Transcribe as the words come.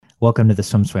Welcome to the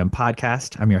Swim Swam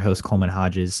podcast. I'm your host, Coleman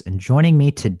Hodges, and joining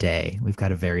me today, we've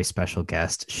got a very special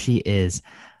guest. She is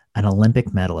an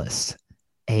Olympic medalist,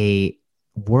 a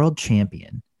world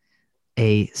champion,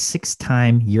 a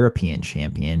six-time European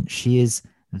champion. She is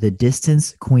the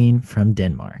distance queen from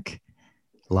Denmark,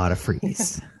 Lotte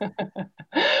Friis.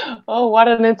 Oh, what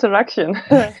an introduction.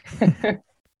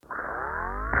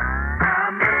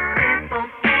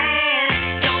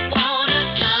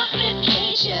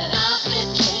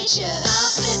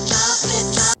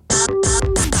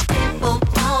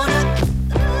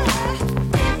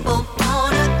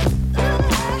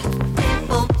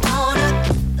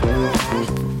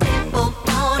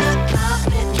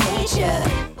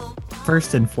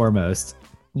 First and foremost,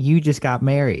 you just got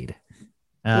married.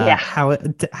 Yeah.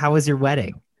 How was your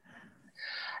wedding?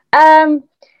 Under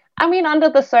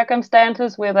the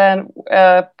circumstances with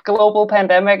a global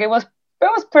pandemic, it was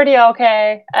pretty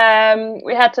okay.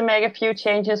 We had to make a few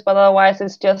changes, but otherwise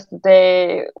it's just a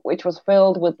day which was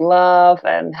filled with love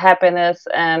and happiness.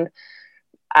 And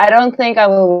I don't think I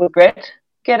will regret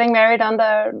getting married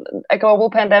under a global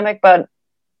pandemic, but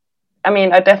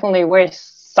I definitely wish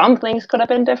some things could have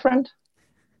been different.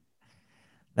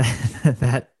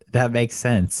 That makes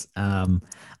sense.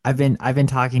 I've been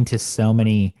talking to so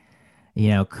many,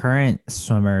 current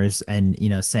swimmers and,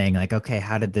 saying like, okay,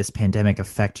 how did this pandemic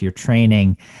affect your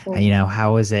training? Mm-hmm.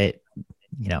 How is it,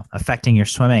 affecting your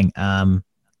swimming? And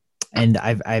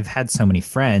I've had so many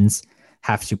friends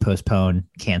have to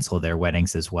cancel their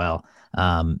weddings as well.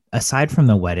 Aside from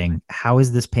the wedding, how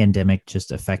has this pandemic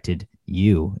just affected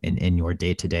you in your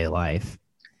day-to-day life?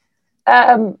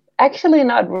 Actually,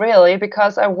 not really,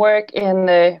 because I work in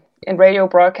radio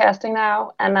broadcasting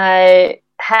now, and I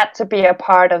had to be a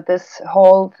part of this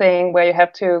whole thing where you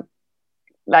have to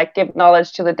give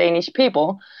knowledge to the Danish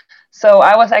people. So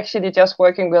I was actually just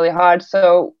working really hard.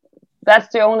 So that's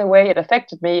the only way it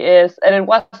affected me and it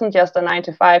wasn't just a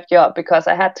 9-to-5 job, because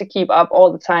I had to keep up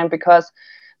all the time because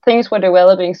things were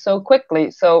developing so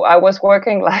quickly. So I was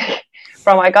working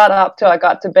from I got up till I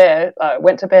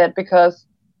went to bed, because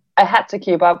I had to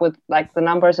keep up with the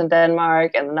numbers in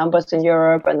Denmark and the numbers in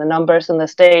Europe and the numbers in the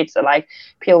States,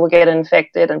 people getting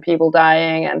infected and people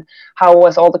dying, and how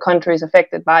was all the countries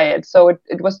affected by it. So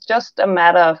it was just a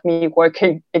matter of me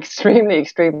working extremely,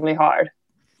 extremely hard.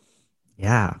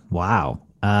 Yeah. Wow.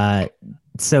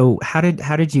 So how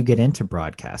did you get into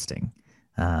broadcasting,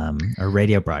 or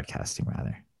radio broadcasting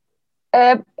rather?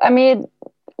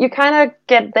 You kind of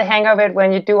get the hang of it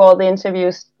when you do all the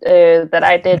interviews that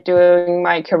I did during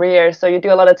my career. So you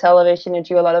do a lot of television, you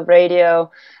do a lot of radio,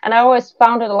 and I always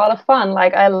found it a lot of fun.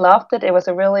 I loved it. It was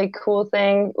a really cool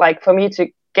thing, for me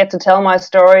to get to tell my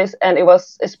stories. And it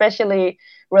was especially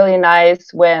really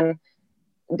nice when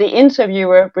the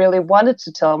interviewer really wanted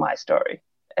to tell my story.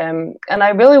 And I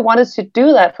really wanted to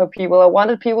do that for people. I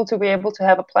wanted people to be able to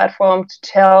have a platform to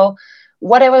tell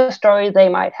whatever story they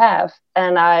might have.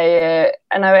 And I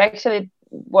actually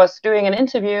was doing an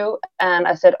interview, and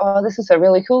I said, "Oh, this is a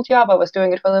really cool job. I was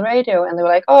doing it for the radio." And they were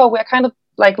like, "Oh, we're kind of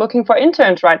looking for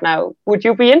interns right now. Would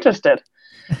you be interested?"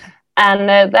 And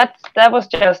that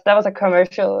was a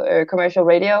commercial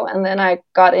radio. And then I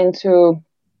got into,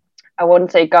 I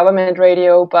wouldn't say government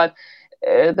radio, but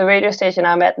the radio station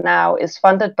I'm at now is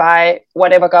funded by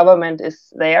whatever government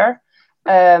is there.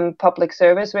 Public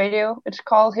service radio, it's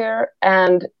called here,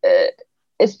 and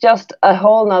it's just a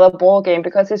whole nother ball game,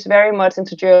 because it's very much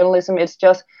into journalism. It's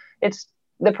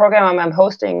the program I'm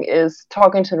hosting is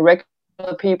talking to the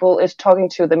regular people, it's talking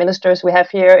to the ministers we have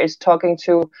here, it's talking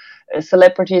to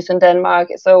celebrities in Denmark.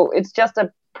 So it's just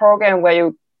a program where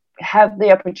you have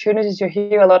the opportunity to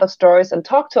hear a lot of stories and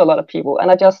talk to a lot of people,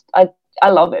 and I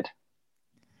love it.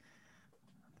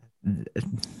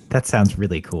 That sounds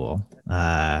really cool.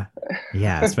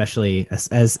 Yeah, especially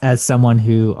as someone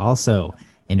who also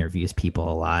interviews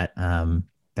people a lot.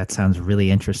 That sounds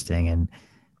really interesting,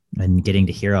 and getting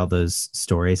to hear all those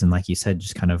stories, and like you said,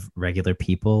 just kind of regular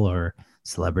people or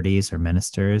celebrities or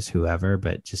ministers, whoever,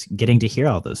 but just getting to hear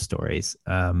all those stories.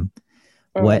 You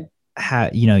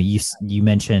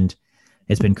mentioned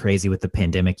it's been crazy with the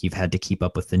pandemic. You've had to keep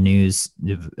up with the news,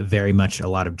 very much a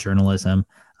lot of journalism.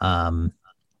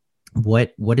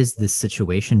 What has this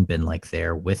situation been like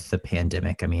there with the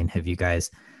pandemic? Have you guys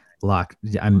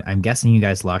I'm guessing you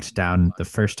guys locked down the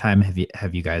first time.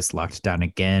 Have you guys locked down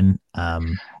again?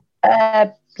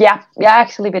 Yeah,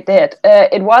 actually we did.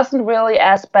 It wasn't really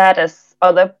as bad as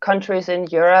other countries in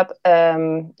Europe.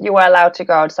 You were allowed to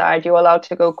go outside, you were allowed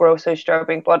to go grocery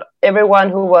shopping, but everyone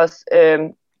who was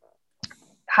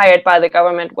hired by the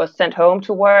government was sent home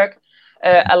to work.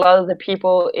 A lot of the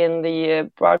people in the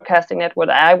broadcasting network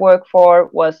I work for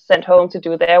was sent home to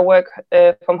do their work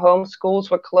from home.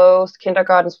 Schools were closed,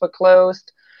 kindergartens were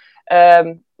closed,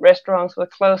 restaurants were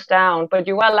closed down, but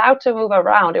you were allowed to move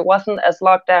around. It wasn't as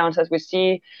lockdowns as we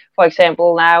see, for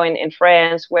example, now in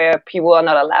France, where people are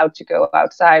not allowed to go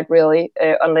outside really,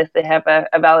 unless they have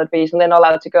a valid reason. They're not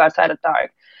allowed to go outside at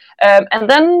dark. And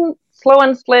then slow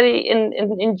and steady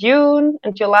in June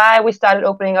and July, we started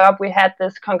opening up. We had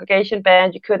this congregation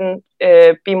ban. You couldn't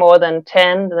be more than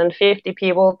 10, then 50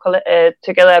 people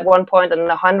together at one point, and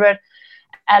 100.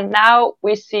 And now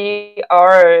we see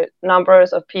our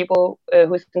numbers of people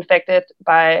who's infected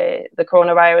by the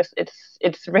coronavirus.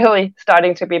 It's really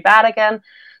starting to be bad again.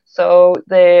 So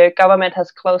the government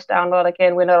has closed down a lot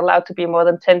again. We're not allowed to be more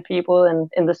than 10 people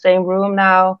in the same room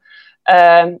now.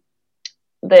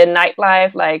 The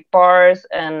nightlife, like bars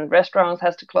and restaurants,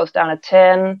 has to close down at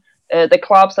 10. The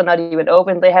clubs are not even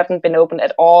open. They haven't been open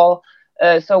at all.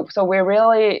 So we're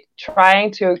really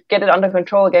trying to get it under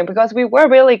control again, because we were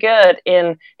really good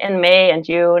in May and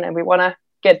June, and we want to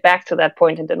get back to that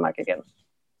point in Denmark again.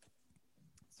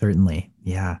 Certainly.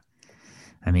 Yeah.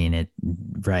 I mean,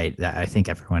 right. I think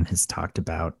everyone has talked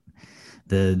about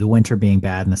the winter being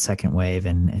bad in the second wave,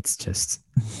 and it's just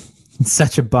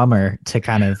such a bummer to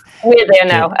kind of we're there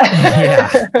now.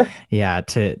 yeah,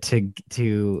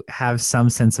 to have some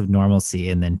sense of normalcy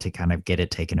and then to kind of get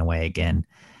it taken away again.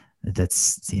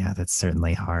 That's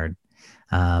certainly hard.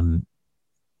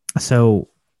 So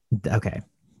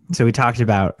we talked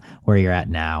about where you're at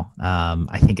now.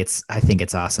 I think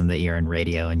it's awesome that you're in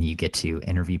radio and you get to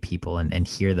interview people and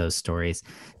hear those stories.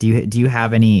 Do you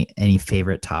have any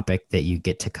favorite topic that you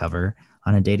get to cover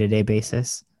on a day-to-day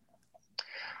basis?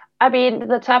 I mean,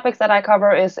 the topics that I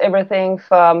cover is everything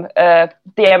from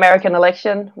the American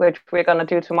election, which we're going to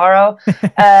do tomorrow,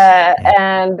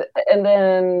 and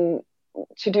then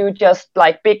to do just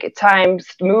like big time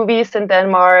movies in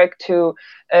Denmark, to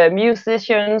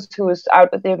musicians who's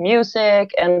out with their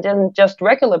music, and then just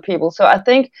regular people. So I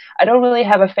think I don't really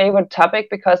have a favorite topic,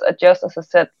 because as I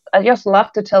said, I just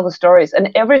love to tell the stories,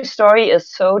 and every story is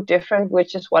so different,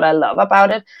 which is what I love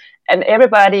about it. And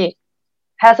everybody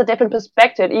has a different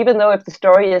perspective, even though if the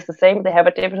story is the same, they have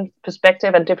a different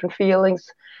perspective and different feelings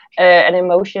and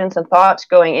emotions and thoughts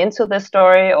going into this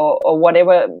story or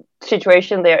whatever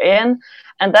situation they're in.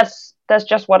 And that's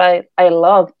just what I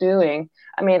love doing.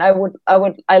 I mean, I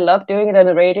love doing it on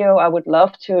the radio. I would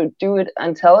love to do it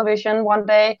on television one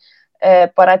day.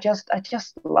 But I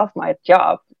just love my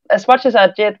job as much as I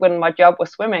did when my job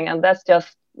was swimming. And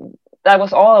that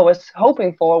was all I was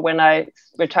hoping for when I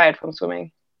retired from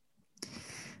swimming.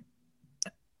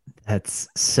 That's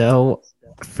so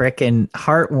freaking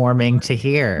heartwarming to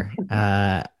hear,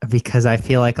 because I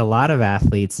feel like a lot of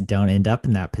athletes don't end up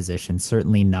in that position.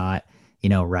 Certainly not,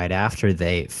 right after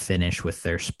they finish with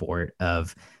their sport,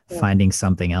 of finding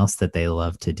something else that they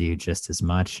love to do just as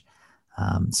much.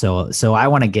 So I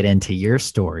want to get into your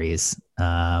stories,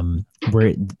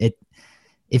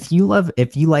 if you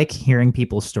like hearing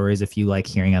people's stories, if you like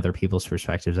hearing other people's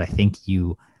perspectives, I think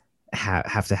you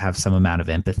have to have some amount of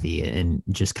empathy and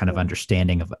just kind of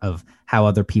understanding of how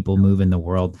other people move in the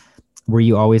world. Were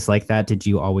you always like that? Did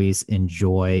you always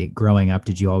enjoy growing up?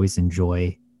 Did you always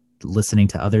enjoy listening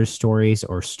to others' stories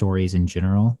or stories in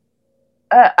general?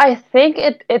 I think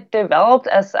it developed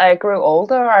as I grew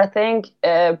older. I think,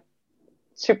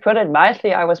 to put it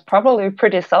mildly, I was probably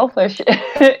pretty selfish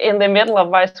in the middle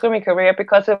of my swimming career,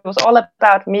 because it was all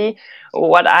about me,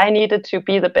 what I needed to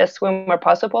be the best swimmer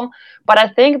possible. But I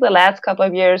think the last couple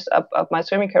of years of my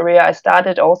swimming career, I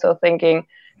started also thinking,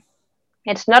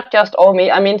 it's not just all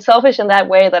me. I mean, selfish in that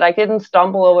way that I didn't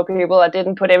stumble over people. I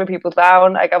didn't put every people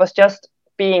down. Like, I was just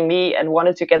being me and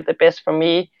wanted to get the best from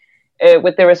me,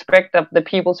 with the respect of the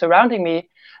people surrounding me.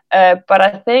 But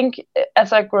I think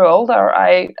as I grew older,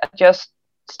 I just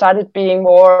started being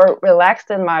more relaxed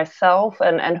in myself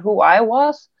and who I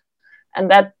was.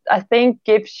 And that, I think,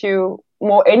 gives you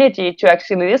more energy to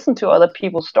actually listen to other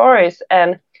people's stories.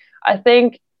 And I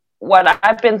think what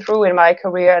I've been through in my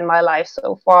career and my life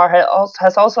so far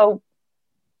has also,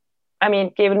 I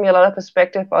mean, given me a lot of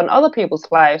perspective on other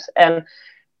people's lives. And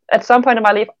at some point in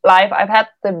my life, I've had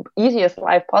the easiest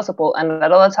life possible. And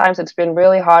at other times, it's been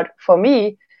really hard for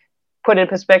me, put in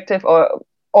perspective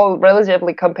or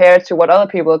relatively compared to what other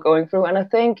people are going through. And I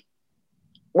think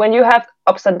when you have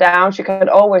ups and downs, you can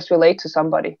always relate to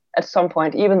somebody at some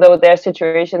point, even though their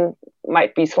situation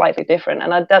might be slightly different.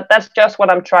 And that's just what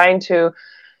I'm trying to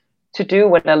do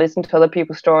when I listen to other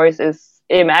people's stories, is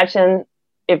imagine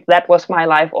if that was my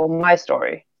life or my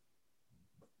story.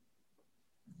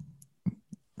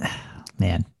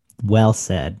 Man, well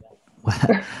said.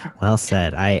 Well, well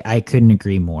said. I couldn't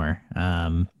agree more.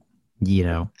 You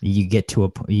know, you get to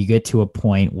a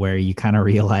point where you kind of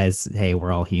realize, hey,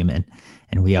 we're all human,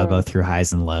 and we all go Mm, through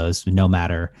highs and lows, no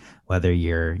matter whether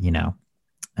you're, you know,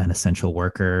 an essential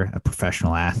worker, a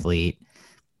professional athlete,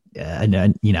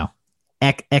 you know,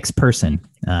 X person,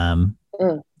 mm.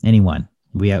 anyone.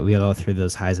 We all go through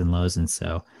those highs and lows, and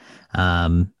so,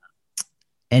 um,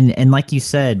 and like you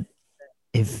said,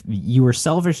 if you were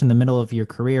selfish in the middle of your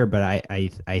career, but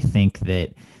I think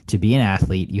that to be an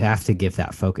athlete, you have to give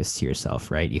that focus to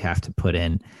yourself, right? You have to put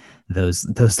in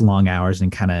those long hours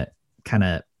and kind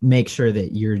of make sure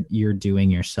that you're doing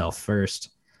yourself first.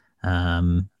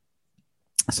 Um,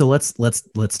 so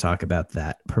let's talk about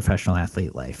that professional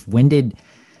athlete life. When did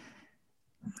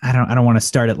I don't want to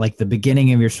start at like the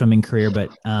beginning of your swimming career, but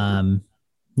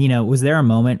you know, was there a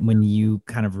moment when you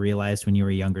kind of realized when you were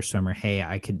a younger swimmer, hey,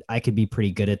 I could be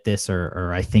pretty good at this,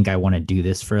 or I think I want to do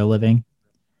this for a living?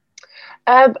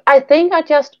 I think I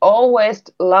just always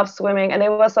loved swimming, and it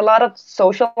was a lot of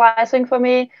socializing for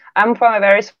me. I'm from a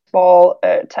very small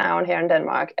town here in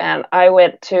Denmark, and I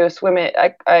went to swimming.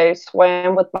 I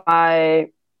swam with my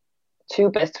two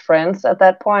best friends at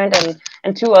that point,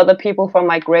 and two other people from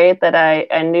my grade that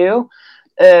I knew.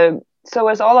 So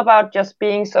it's all about just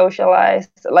being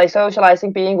socialized, like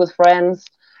socializing, being with friends,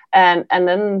 and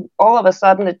then all of a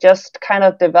sudden it just kind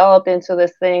of developed into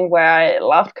this thing where I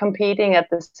loved competing at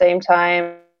the same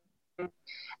time,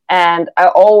 and I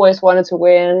always wanted to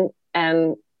win,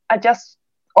 and I just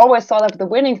always thought of the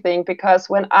winning thing because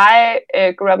when I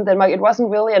grew up in Denmark, it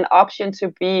wasn't really an option to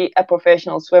be a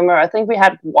professional swimmer. I think we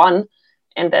had one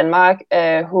in Denmark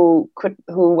who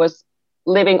was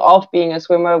living off being a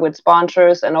swimmer with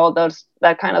sponsors and all those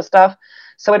that kind of stuff.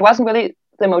 So it wasn't really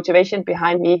the motivation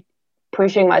behind me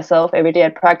pushing myself every day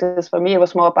at practice. For me, it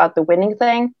was more about the winning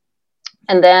thing.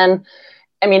 And then,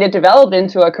 I mean, it developed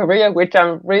into a career which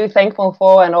I'm really thankful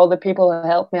for, and all the people who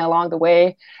helped me along the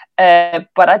way.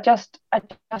 But I just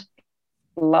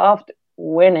loved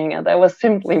winning, and that was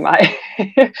simply my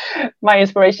my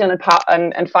inspiration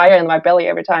and fire in my belly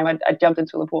every time I jumped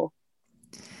into the pool.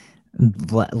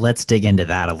 Let's dig into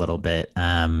that a little bit.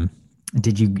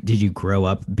 Did you grow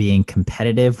up being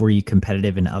competitive? Were you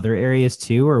competitive in other areas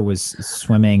too, or was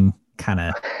swimming kind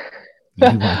of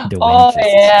you wanted to win Oh just?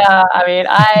 yeah, I mean,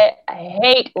 I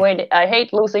hate winning. I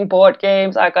hate losing board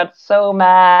games. I got so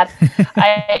mad.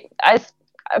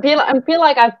 I feel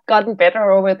like I've gotten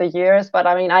better over the years, but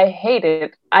I mean, I hate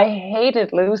it. I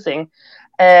hated losing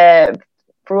uh,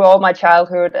 through all my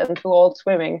childhood and through all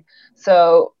swimming.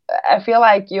 So I feel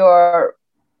like your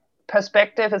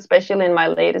perspective, especially in my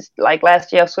latest, like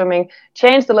last year of swimming,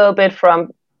 changed a little bit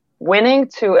from winning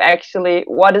to actually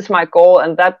what is my goal,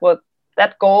 and that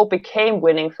goal became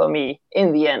winning for me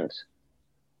in the end.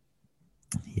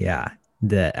 Yeah,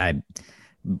 that I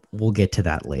we'll get to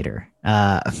that later.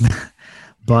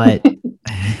 But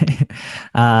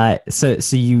so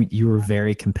you were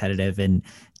very competitive, and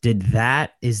did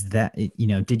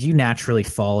you naturally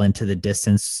fall into the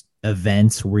distance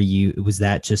events? Were you was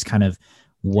that just kind of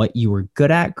what you were good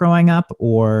at growing up,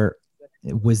 or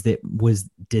was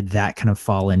did that kind of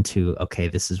fall into, okay,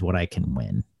 this is what I can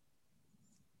win?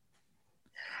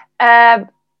 Um,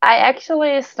 I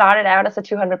actually started out as a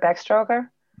 200 backstroker.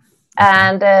 Okay.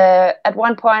 And at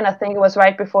one point, I think it was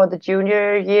right before the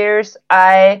junior years,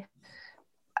 I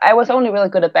was only really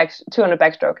good at 200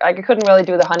 backstroke. I couldn't really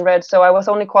do the 100, so I was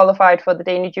only qualified for the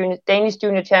Danish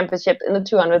Junior Championship in the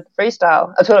 200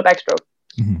 freestyle, 200 backstroke.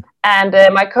 Mhm.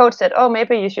 And my coach said, "Oh,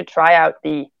 maybe you should try out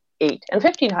the 8 and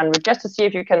 1500 just to see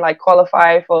if you can like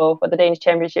qualify for the Danish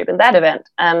Championship in that event."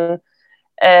 And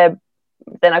uh,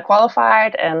 then I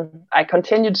qualified, and I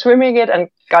continued swimming it and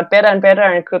got better and better,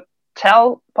 and could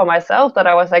tell for myself that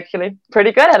I was actually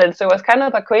pretty good at it. So it was kind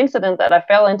of a coincidence that I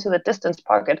fell into the distance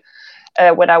pocket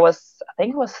when I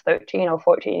think it was 13 or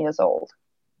 14 years old.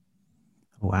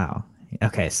 Wow.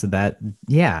 Okay, so that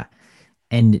yeah.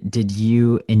 And did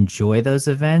you enjoy those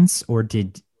events, or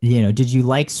did you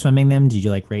like swimming them? Did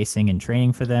you like racing and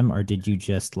training for them, or did you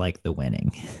just like the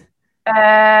winning?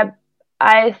 Uh,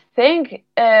 I think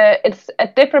it's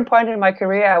at different point in my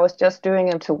career, I was just doing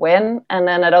them to win. And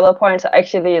then at other points, I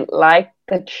actually liked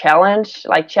the challenge,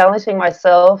 like challenging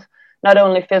myself, not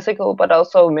only physical, but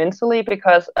also mentally,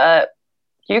 because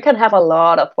you can have a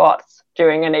lot of thoughts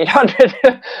during an 800,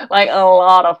 like a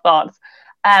lot of thoughts.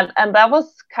 And that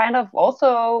was kind of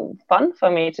also fun for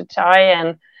me to try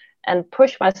and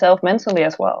push myself mentally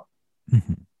as well.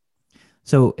 Mhm.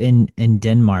 So in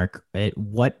Denmark, at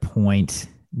what point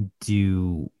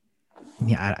do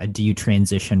yeah, do you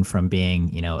transition from being,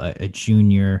 you know, a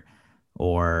junior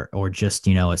or just,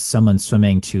 you know, as someone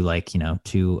swimming to like, you know,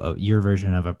 to your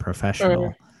version of a Mm.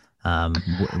 professional?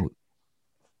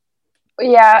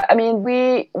 Yeah, I mean,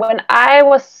 when I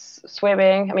was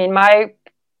swimming, I mean, my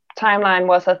timeline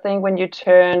was, I think, when you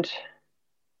turned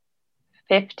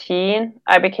 15,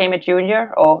 I became a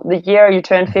junior, or the year you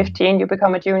turn Mhm. 15, you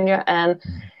become a junior, and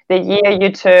the year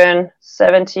you turn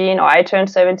 17, or I turned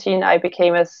 17, I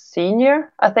became a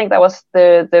senior. I think that was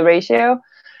the ratio.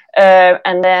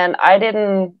 And then I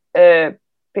didn't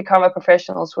become a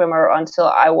professional swimmer until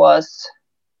I was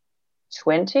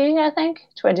 20, I think,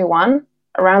 21,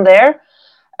 around there.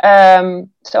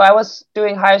 So I was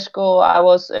doing high school.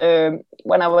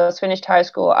 When I was finished high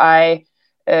school, I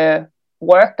uh,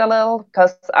 worked a little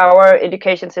because our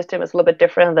education system is a little bit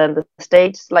different than the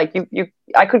States. Like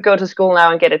I could go to school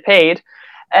now and get it paid.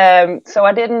 So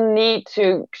I didn't need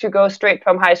to go straight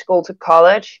from high school to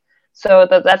college. So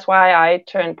that's why I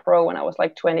turned pro when I was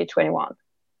like 20, 21.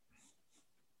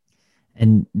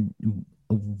 And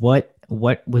what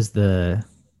was the,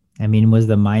 I mean, was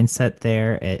the mindset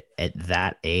there at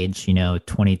that age, you know,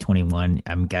 2021,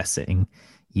 I'm guessing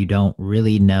you don't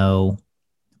really know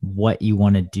what you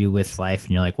want to do with life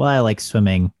and you're like, well, I like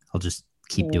swimming, I'll just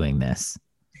keep Mm. doing this.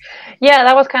 Yeah,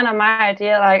 that was kind of my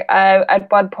idea. Like,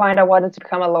 at one point, I wanted to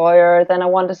become a lawyer. Then I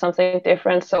wanted something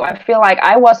different. So I feel like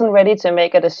I wasn't ready to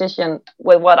make a decision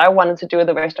with what I wanted to do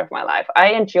the rest of my life.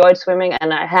 I enjoyed swimming,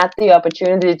 and I had the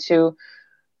opportunity to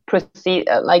proceed,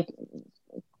 like,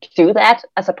 do that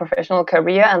as a professional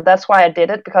career. And that's why I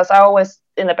did it, because I always,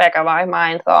 in the back of my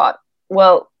mind, thought,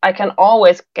 well, I can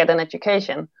always get an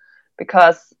education,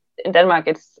 because in Denmark,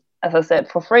 it's, as I said,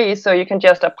 for free. So you can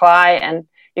just apply and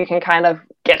you can kind of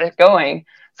get it going.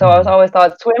 So I was Mhm. always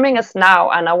thought swimming is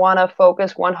now, and I want to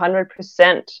focus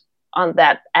 100% on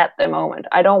that at the moment.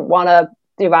 I don't want to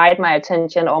divide my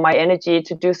attention or my energy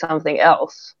to do something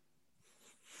else.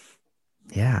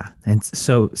 Yeah. And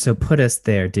so put us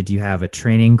there. Did you have a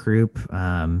training group?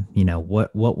 You know,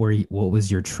 what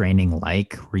was your training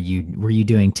like? Were you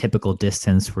doing typical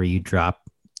distance where you drop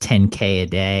 10K a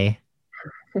day?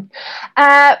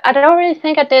 I don't really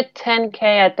think I did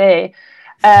 10K a day.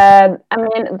 I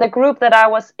mean, the group that I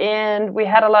was in, we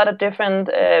had a lot of different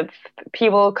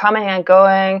people coming and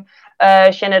going.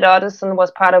 Jeanette Ottesen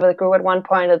was part of the group at one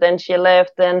point, and then she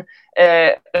left. Then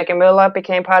Rikke Møller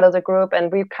became part of the group,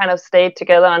 and we kind of stayed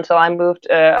together until I moved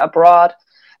abroad.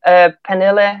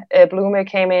 Pernille Blume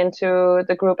came into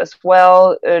the group as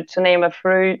well, to name a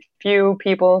few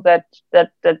people that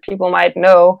people might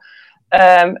know.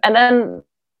 And then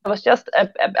I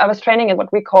was training in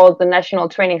what we call the National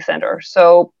Training Center.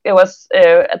 So it was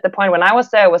at the point when I was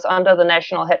there, it was under the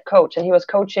national head coach, and he was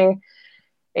coaching,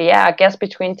 yeah, I guess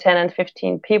between 10 and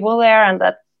 15 people there, and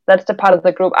that's the part of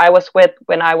the group I was with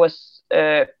when I was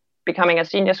becoming a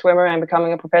senior swimmer and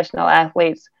becoming a professional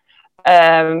athlete,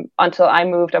 until I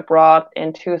moved abroad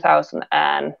in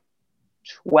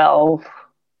 2012.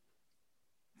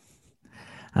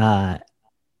 Uh,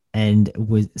 and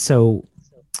was so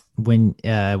when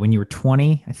you were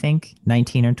 20, I think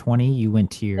 19 or 20, you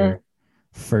went to Mm, your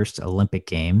first Olympic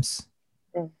Games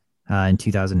mm. in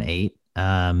 2008.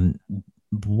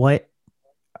 What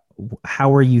how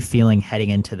were you feeling heading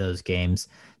into those games?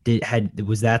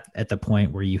 Was that at the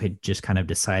point where you had just kind of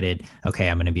decided, okay,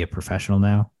 I'm going to be a professional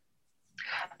now?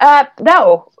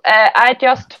 No, I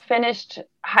just finished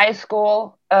high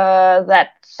school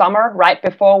that summer, right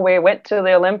before we went to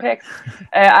the Olympics.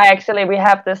 We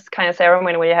have this kind of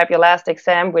ceremony where you have your last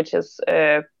exam, which is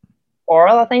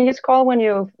oral, I think it's called, when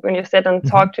you sit and Hmm.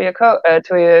 talk to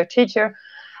to your teacher,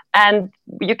 and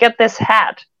you get this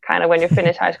hat kind of when you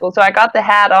finish high school. So I got the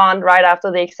hat on right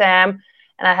after the exam,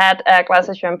 and I had a glass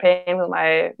of champagne with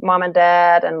my mom and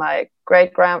dad and my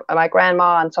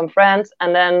grandma and some friends.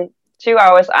 And then 2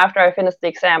 hours after I finished the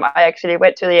exam, I actually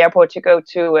went to the airport to go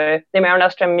to the Mare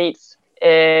Nostrum meets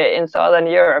in Southern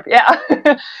Europe. Yeah,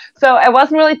 so it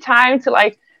wasn't really time to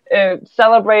like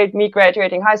celebrate me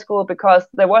graduating high school, because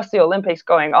there was the Olympics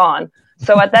going on.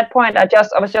 So at that point, I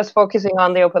was just focusing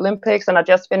on the Olympics, and I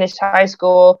just finished high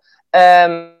school.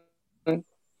 Um,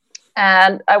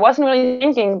 and I wasn't really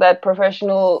thinking that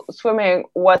professional swimming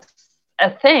was a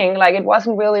thing. Like, it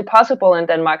wasn't really possible in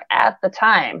Denmark at the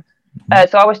time.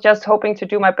 So I was just hoping to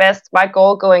do my best. My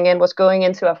goal going in was going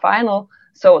into a final.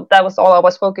 So that was all I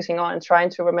was focusing on, and trying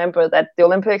to remember that the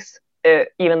Olympics,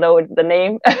 even though the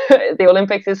name, the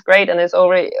Olympics is great and it's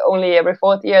only every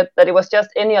fourth year, that it was just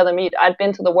any other meet. I'd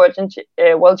been to the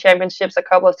World Championships a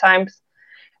couple of times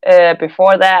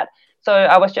before that. So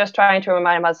I was just trying to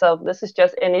remind myself, this is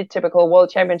just any typical World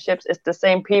Championships. It's the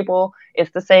same people,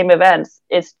 it's the same events.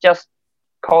 It's just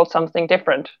called something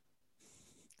different.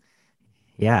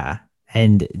 Yeah.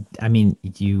 And I mean,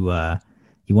 you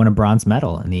won a bronze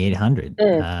medal in the 800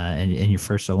 Mm. in your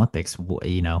first Olympics.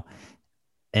 You know,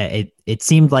 it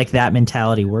seemed like that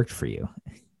mentality worked for you.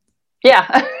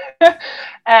 Yeah.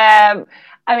 I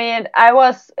mean, I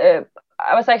was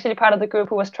actually part of the group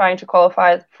who was trying to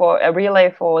qualify for a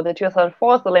relay for the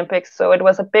 2004 Olympics. So it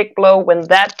was a big blow when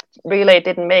that relay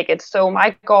didn't make it. So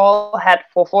my goal had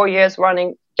for 4 years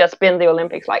running just been the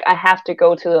Olympics. Like I have to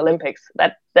go to the Olympics.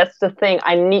 That's the thing.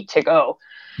 I need to go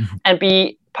and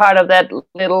be part of that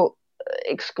little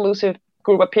exclusive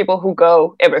group of people who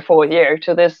go every 4 years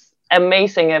to this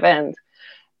amazing event.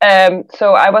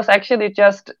 So I was actually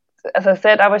just, as I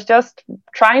said, I was just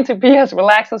trying to be as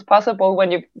relaxed as possible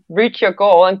when you reach your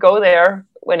goal and go there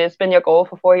when it's been your goal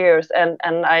for 4 years. And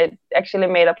I actually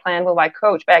made a plan with my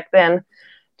coach back then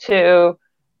to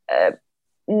uh,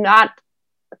 not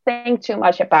think too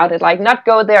much about it, like not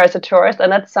go there as a tourist.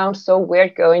 And that sounds so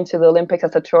weird, going to the Olympics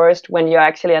as a tourist when you're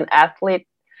actually an athlete.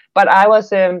 But I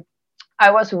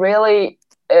was really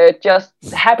just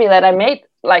happy that I made,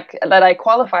 like, that I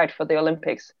qualified for the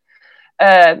Olympics.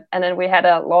 And then we had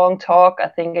a long talk, I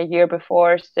think a year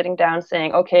before, sitting down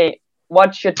saying, okay,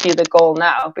 what should be the goal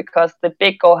now? Because the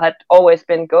big goal had always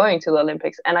been going to the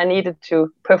Olympics, and I needed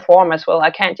to perform as well.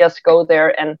 I can't just go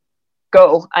there and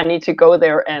go. I need to go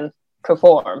there and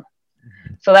perform.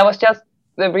 So that was just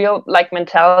the real like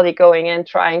mentality going in,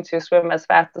 trying to swim as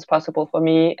fast as possible for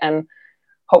me, and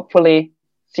hopefully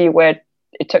see where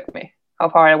it took me, how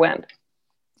far I went.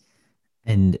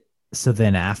 And so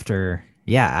then after,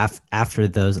 yeah, after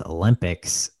those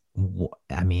Olympics,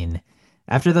 I mean,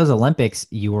 after those Olympics,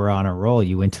 you were on a roll.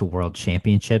 You went to World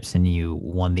Championships and you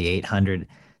won the 800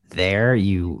 there.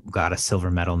 You got a silver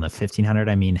medal in the 1500.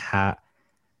 I mean, how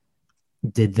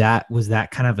was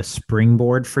that kind of a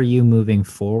springboard for you moving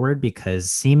forward?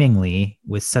 Because seemingly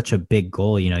with such a big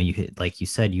goal, you know, like you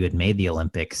said, you had made the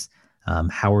Olympics.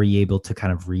 How were you able to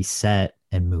kind of reset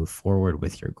and move forward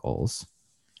with your goals?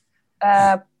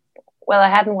 Uh, well, I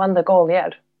hadn't won the gold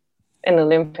yet in the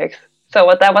Olympics. So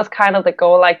that was kind of the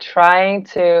goal, like trying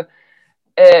to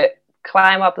uh,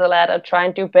 climb up the ladder, try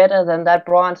and do better than that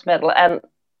bronze medal. And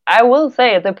I will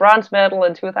say the bronze medal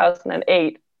in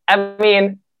 2008, I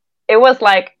mean, it was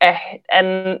like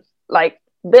and like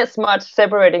this much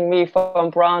separating me from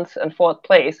bronze and fourth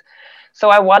place. So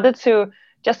I wanted to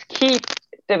just keep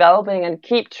developing and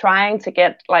keep trying to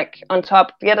get like on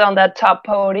top, get on that top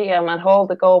podium and hold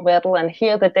the gold medal and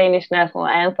hear the Danish national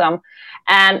anthem.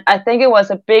 And I think it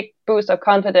was a big boost of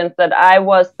confidence that I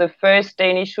was the first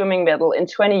Danish swimming medal in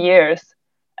 20 years.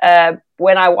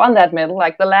 When I won that medal,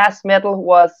 like the last medal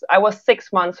was, I was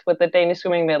 6 months with the Danish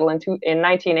swimming medal in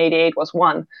 1988 was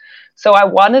won. So I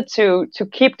wanted to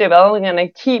keep developing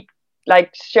and keep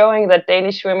like showing that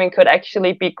Danish swimming could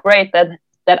actually be great, that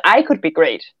I could be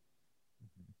great.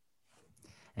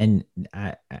 And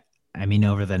I mean,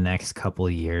 over the next couple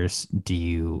of years, do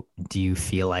you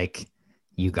feel like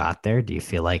you got there? Do you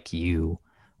feel like you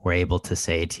were able to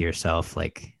say to yourself,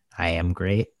 like, I am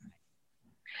great?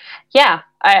 Yeah,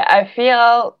 I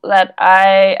feel that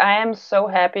I am so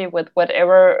happy with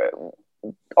whatever,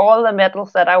 all the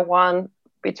medals that I won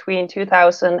between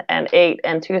 2008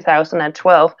 and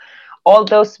 2012, all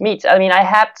those meets. I mean, I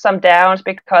had some downs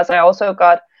because I also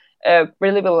got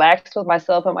really relaxed with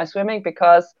myself and my swimming,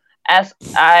 because as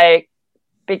I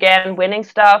began winning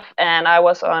stuff and I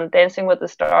was on Dancing with the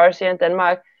Stars here in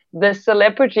Denmark, the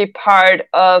celebrity part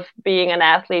of being an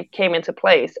athlete came into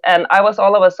place. And I was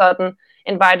all of a sudden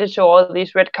invited to all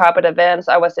these red carpet events.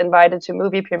 I was invited to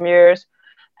movie premieres,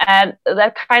 and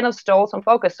that kind of stole some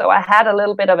focus. So I had a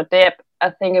little bit of a dip. I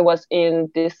think it was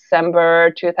in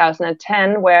December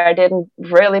 2010 where I didn't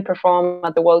really perform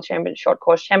at the World Short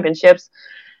Course Championships,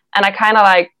 and I kind of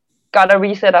like got a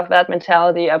reset of that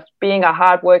mentality of being a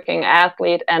hardworking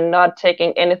athlete and not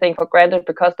taking anything for granted,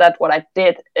 because that's what I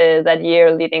did that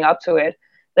year leading up to it.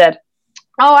 That,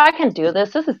 oh, I can do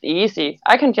this. This is easy.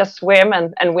 I can just swim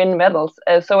and win medals.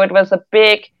 So it was a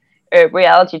big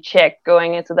reality check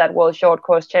going into that World Short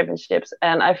Course Championships.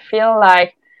 And I feel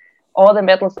like all the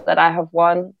medals that I have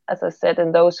won, as I said,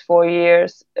 in those 4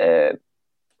 years,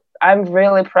 I'm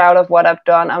really proud of what I've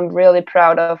done. I'm really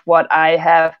proud of what I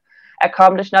have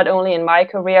accomplished, not only in my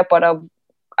career, but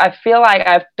I feel like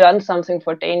I've done something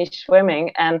for Danish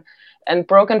swimming, and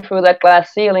broken through that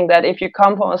glass ceiling that if you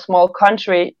come from a small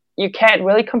country, you can't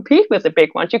really compete with the big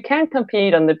ones. You can't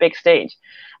compete on the big stage.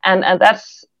 And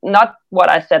that's not what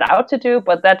I set out to do,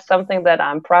 but that's something that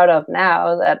I'm proud of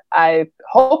now, that I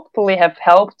hopefully have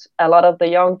helped a lot of the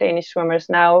young Danish swimmers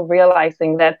now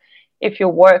realizing that if you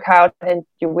work hard and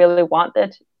you really want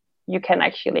it, you can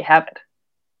actually have it.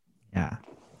 Yeah.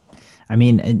 I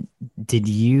mean, did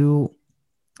you,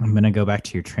 I'm going to go back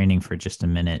to your training for just a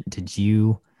minute. Did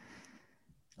you,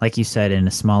 like you said, in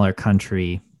a smaller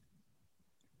country,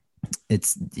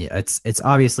 it's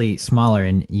obviously smaller.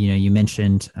 And, you know, you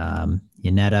mentioned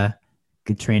Yanetta,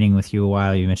 good training with you a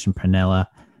while. You mentioned Pranella,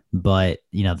 but,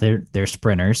 you know, they're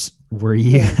sprinters. Were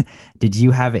you, Mm. did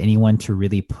you have anyone to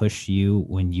really push you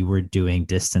when you were doing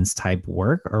distance type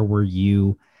work, or were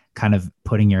you kind of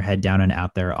putting your head down and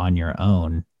out there on your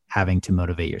own, having to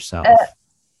motivate Uh, yourself?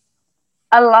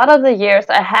 a lot of the years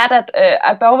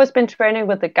I've always been training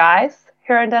with the guys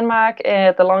here in Denmark,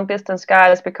 the long distance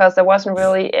guys, because there wasn't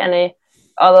really any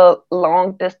other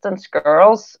long distance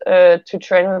girls to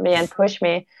train with me and push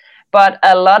me. But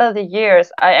a lot of the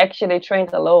years I actually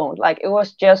trained alone. Like it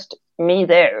was just me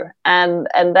there, and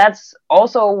that's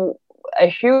also a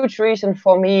huge reason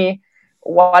for me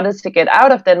wanted to get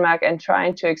out of Denmark and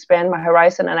trying to expand my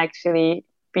horizon and actually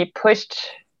be pushed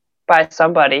by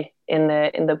somebody in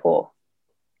the pool.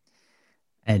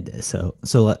 And so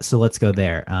let's go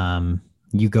there.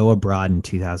 You go abroad in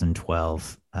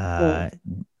 2012. Mm.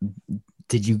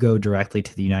 Did you go directly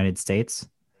to the United States?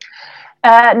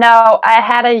 No, I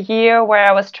had a year where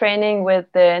I was training with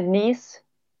the Nice,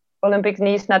 Olympic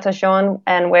Nice Natation,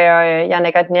 and where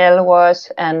Yannick Adniel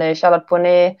was, and Charlotte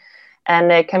Bonnet,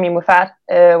 and Camille Muffat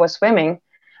was swimming.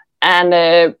 And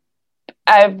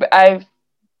I've, I've,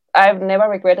 I've never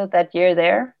regretted that year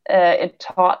there. It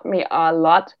taught me a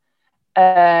lot,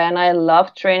 and I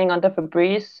loved training under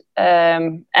Fabrice.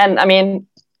 And I mean,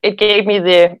 it gave me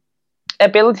the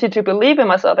ability to believe in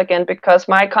myself again because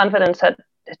my confidence had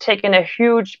taken a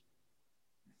huge.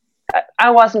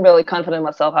 I wasn't really confident in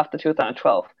myself after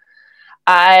 2012.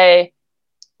 I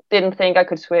didn't think I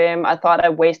could swim. I thought I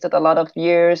wasted a lot of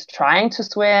years trying to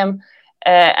swim.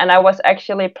 And I was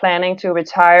actually planning to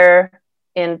retire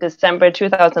in December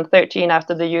 2013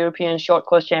 after the European Short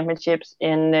Course Championships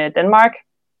in Denmark.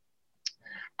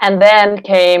 And then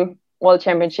came World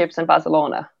Championships in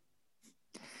Barcelona.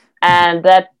 And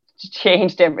that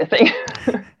changed everything.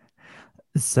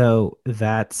 So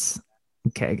that's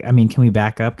okay. I mean, can we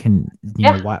back up? Can you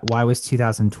know Yeah. why was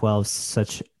 2012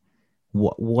 such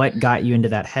what got you into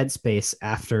that headspace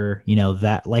after, you know,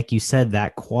 that, like you said,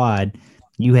 that quad,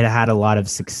 you had had a lot of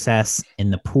success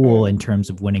in the pool in Mm. terms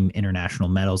of winning international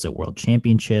medals at world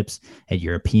championships, at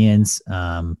Europeans.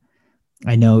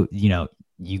 I know, you know,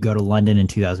 you go to London in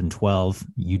 2012,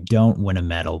 you don't win a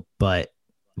medal, but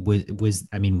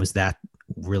I mean, was that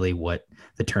really what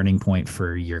the turning point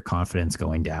for your confidence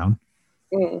going down?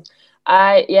 Mm.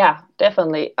 Yeah,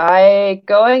 definitely. I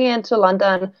going into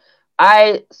London,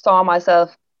 I saw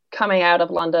myself coming out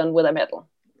of London with a medal.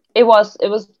 It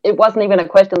wasn't even a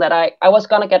question that I was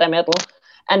gonna get a medal,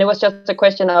 and it was just a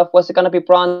question of was it gonna be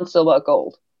bronze, silver, or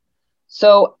gold.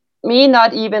 So me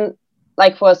not even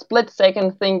like for a split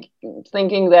second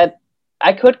thinking that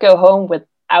I could go home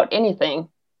without anything,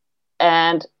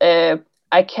 and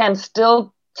I can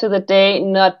still to the day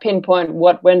not pinpoint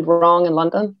what went wrong in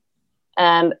London,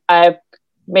 and I've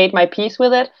made my peace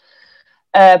with it.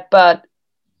 But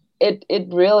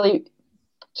it really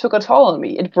took a toll on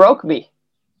me. It broke me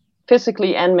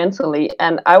physically and mentally,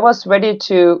 and I was ready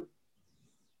to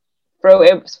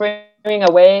throw swimming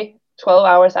away 12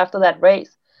 hours after that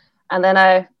race. And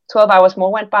then 12 hours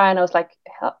more went by, and I was like,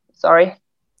 sorry,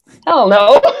 hell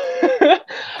no.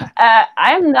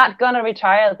 I'm not gonna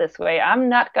retire this way. I'm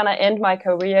not gonna end my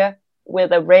career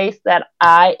with a race that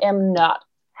I am not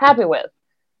happy with.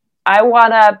 I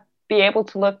want to be able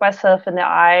to look myself in the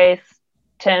eyes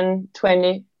 10,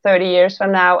 20, 30 years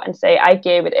from now and say, I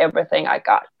gave it everything I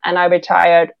got. And I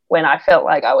retired when I felt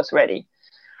like I was ready.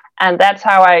 And that's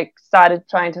how I started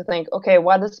trying to think, okay,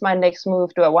 what is my next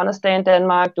move? Do I want to stay in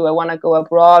Denmark? Do I want to go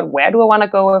abroad? Where do I want to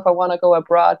go if I want to go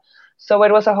abroad? So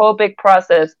it was a whole big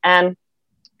process. And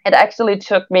it actually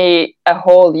took me a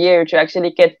whole year to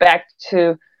actually get back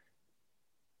to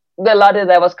the Lotte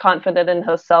that was confident in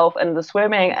herself and the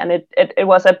swimming, and it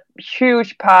was a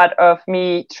huge part of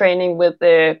me training with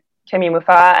the Camille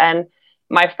Muffat and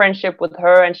my friendship with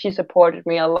her, and she supported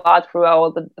me a lot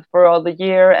throughout the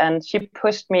year, and she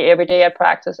pushed me every day at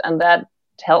practice, and that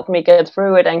helped me get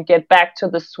through it and get back to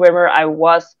the swimmer I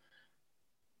was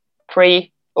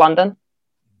pre London.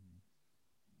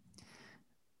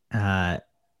 Uh,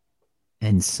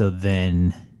 and so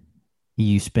then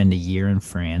you spend a year in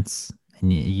France,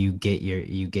 and you get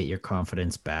your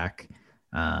confidence back.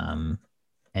 Um,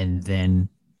 and then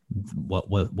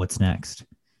what's next?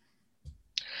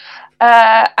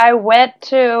 I went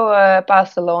to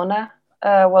Barcelona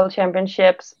World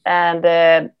Championships,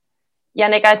 and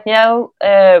Yannick Agnel,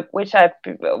 which I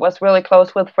was really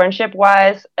close with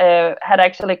friendship-wise, had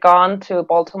actually gone to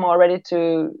Baltimore already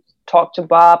to talk to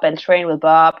Bob and train with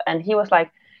Bob, and he was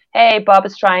like, "Hey, Bob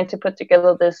is trying to put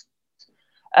together this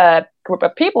group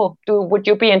of people. Would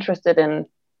you be interested in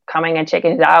coming and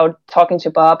checking it out, talking to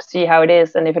Bob, see how it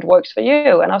is, and if it works for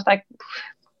you?" And I was like,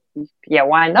 "Yeah,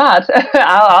 why not?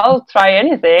 I'll try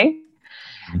anything."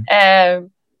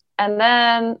 Um, and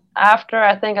then after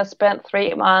I think I spent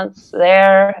 3 months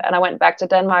there, and I went back to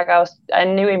Denmark, I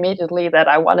knew immediately that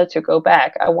I wanted to go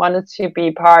back. I wanted to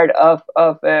be part of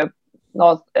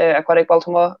North Aquatic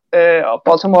Baltimore or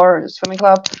Baltimore Swimming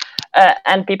Club,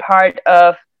 and be part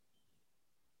of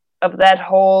that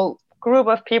whole group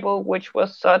of people, which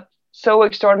was so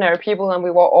extraordinary people, and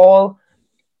we were all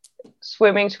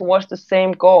swimming towards the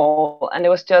same goal, and it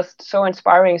was just so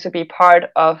inspiring to be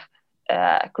part of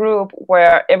a group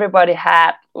where everybody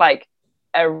had like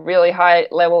a really high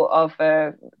level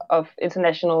of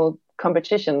international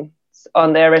competition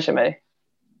on their resume.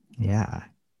 Yeah.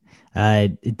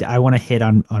 I want to hit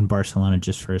on Barcelona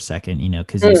just for a second,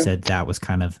 because you said that was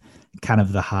kind of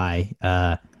the high.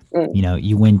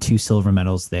 You win 2 silver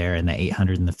medals there in the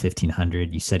 800 and the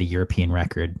 1500. You set a European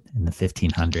record in the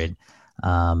 1500.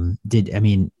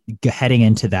 Heading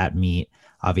into that meet,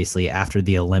 obviously after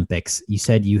the Olympics, you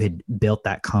said you had built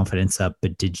that confidence up,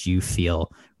 but did you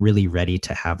feel really ready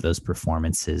to have those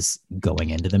performances going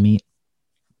into the meet?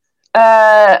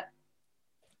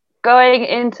 Going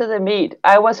into the meet,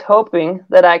 I was hoping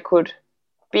that I could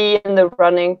be in the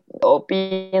running or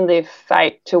be in the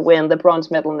fight to win the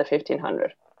bronze medal in the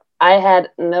 1500. I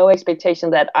had no expectation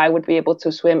that I would be able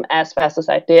to swim as fast as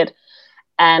I did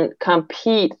and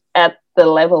compete at the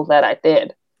level that I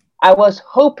did. I was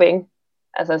hoping,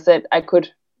 as I said, I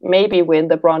could maybe win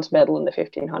the bronze medal in the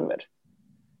 1500.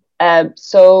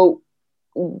 So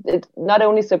it not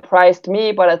only surprised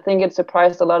me, but I think it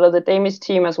surprised a lot of the Danish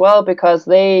team as well, because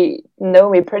they know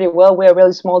me pretty well. We're a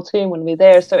really small team when we're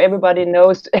there, so everybody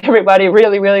knows everybody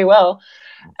really, really well.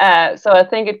 So I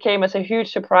think it came as a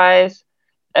huge surprise,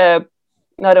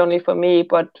 not only for me,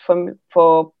 but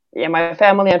for my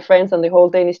family and friends and the whole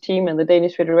Danish team and the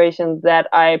Danish Federation, that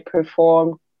I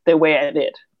performed the way I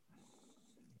did.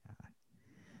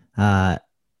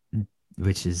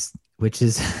 Which is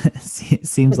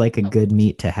seems like a good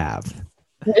meet to have.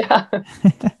 Yeah.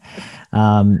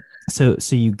 So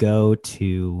you go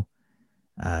to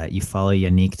you follow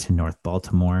Yannick to North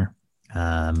Baltimore,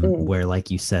 where,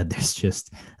 like you said, there's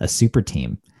just a super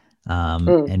team.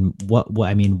 And what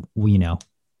I mean,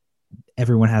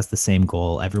 everyone has the same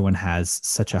goal. Everyone has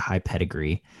such a high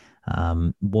pedigree.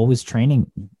 What was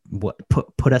training? What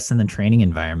put us in the training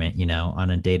environment,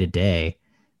 on a day to day?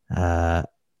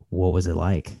 What was it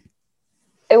like?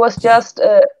 It was just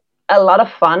a lot of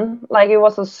fun. Like, it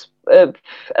was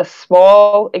a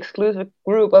small, exclusive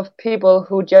group of people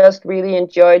who just really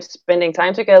enjoyed spending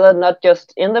time together, not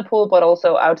just in the pool, but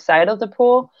also outside of the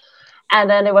pool. And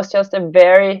then it was just a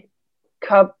very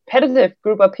competitive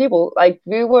group of people. Like,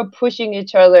 we were pushing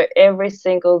each other every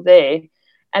single day,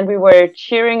 and we were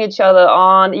cheering each other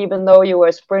on. Even though you were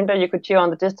a sprinter, you could cheer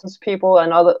on the distance people,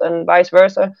 and vice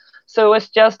versa. So it was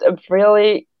just a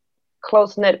really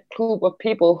close-knit group of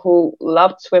people who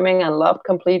loved swimming and loved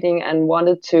completing and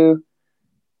wanted to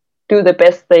do the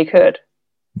best they could.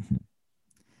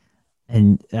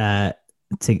 And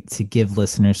to give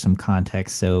listeners some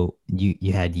context, so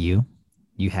you had Yannick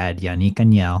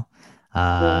Agnel,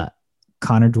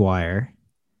 Connor Dwyer.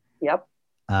 Yep.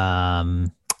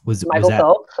 Was Michael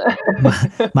Phelps.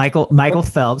 Michael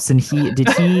Phelps, and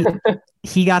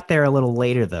he got there a little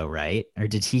later though, right? Or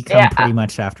did he come pretty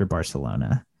much after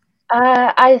Barcelona?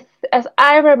 As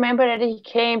I remember it, he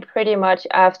came pretty much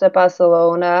after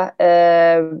Barcelona.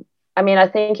 I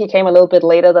think he came a little bit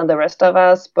later than the rest of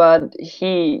us, but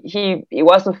he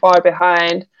wasn't far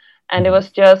behind, and it was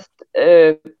just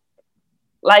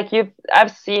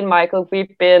I've seen Michael.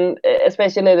 We've been,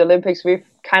 especially at the Olympics, we've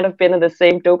kind of been in the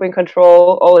same doping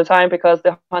control all the time, because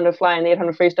the 100 fly and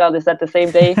 800 freestyle is at the same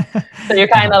day. So you're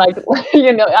kind of like,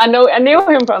 I knew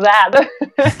him from that.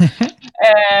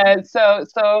 So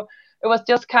it was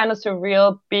just kind of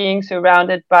surreal being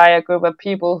surrounded by a group of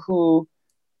people who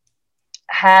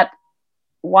had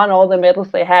won all the medals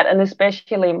they had, and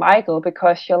especially Michael,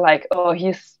 because you're like, oh,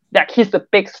 he's the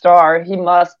big star. He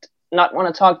must not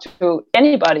want to talk to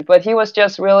anybody, but he was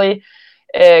just really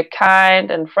kind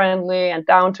and friendly and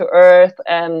down to earth,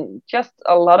 and just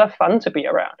a lot of fun to be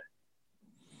around.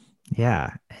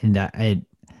 Yeah, and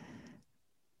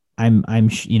I'm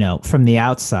from the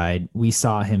outside, we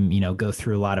saw him go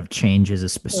through a lot of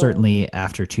changes, certainly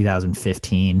after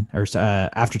 2015 or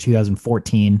after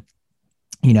 2014.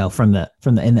 in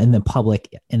the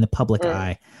public Mm.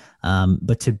 eye.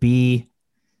 But to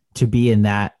be in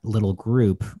that little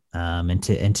group, and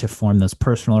to form those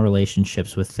personal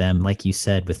relationships with them, like you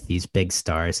said, with these big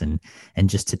stars, and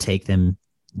just to take them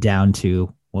down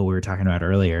to what we were talking about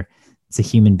earlier. It's a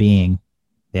human being.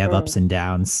 They have Mm. ups and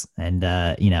downs, and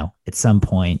at some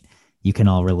point you can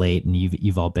all relate, and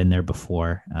you've all been there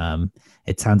before.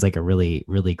 It sounds like a really,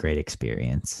 really great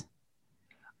experience.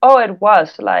 Oh, it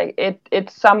was like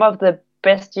it's some of the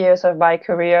best years of my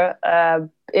career.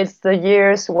 It's the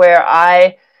years where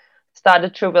I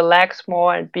started to relax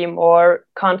more and be more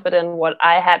confident in what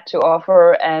I had to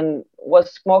offer, and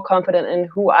was more confident in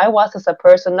who I was as a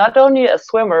person, not only a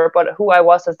swimmer, but who I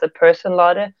was as a person,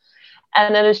 Lotte.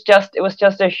 And it was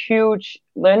just a huge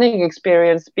learning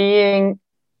experience being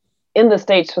in the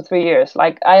States for 3 years.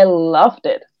 Like, I loved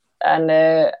it. And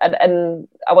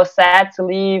I was sad to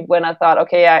leave when I thought,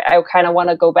 okay, I kind of want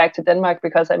to go back to Denmark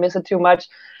because I miss it too much.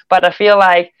 But I feel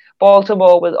like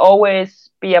Baltimore will always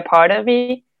be a part of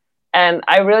me. And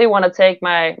I really want to take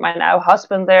my now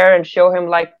husband there and show him,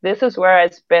 like, this is where I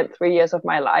spent 3 years of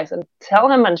my life, and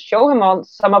tell him and show him on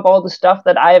some of all the stuff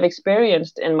that I have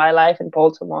experienced in my life in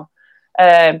Baltimore.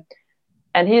 Um,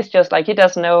 and he's just like, he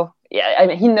doesn't know. Yeah, I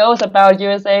mean, he knows about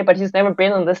USA, but he's never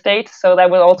been in the States, so that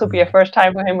will also be a first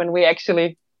time for him when we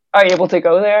actually are able to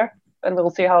go there, and we'll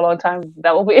see how long time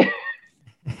that will be.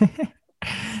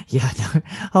 Yeah,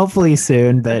 hopefully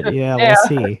soon, but yeah, we'll Yeah.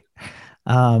 see.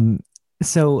 Um,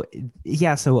 so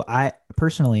yeah, so I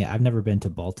personally, I've never been to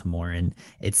Baltimore, and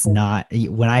it's not,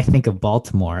 when I think of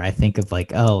Baltimore, I think of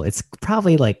like, oh, it's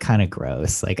probably like kind of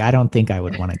gross. Like, I don't think I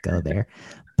would want to go there.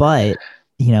 But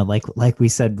like we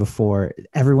said before,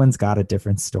 everyone's got a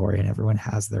different story, and everyone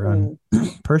has their own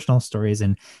Mm. personal stories.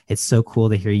 And it's so cool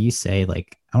to hear you say,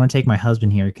 like, I want to take my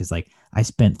husband here because, like, I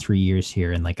spent 3 years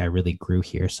here, and like I really grew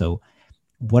here. So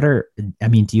I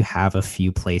mean, do you have a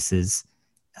few places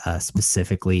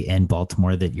specifically in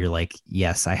Baltimore that you're like,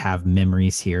 yes, I have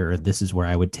memories here, or this is where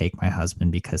I would take my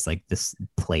husband because like this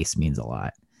place means a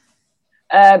lot?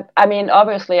 I mean,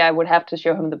 obviously, I would have to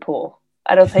show him the pool.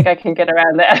 I don't think I can get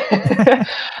around that.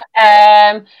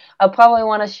 I'll probably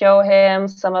want to show him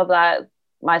some of that,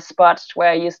 my spots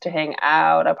where I used to hang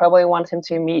out. I probably want him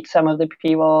to meet some of the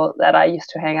people that I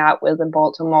used to hang out with in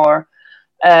Baltimore.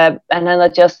 And then I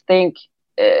just think,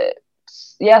 uh,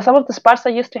 yeah, some of the spots I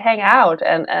used to hang out,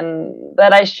 and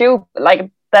that I show, like,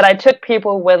 that I took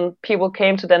people when people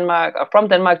came to Denmark or from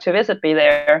Denmark to visit me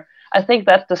there. I think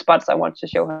that's the spots I want to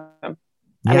show him.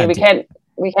 I Yeah. mean,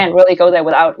 we can't really go there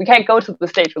without, we can't go to the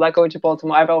States without going to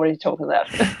Baltimore. I've already told him that.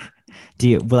 Do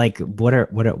you like, what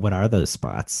are those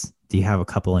spots? Do you have a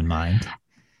couple in mind?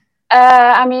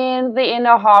 I mean, the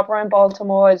inner harbor in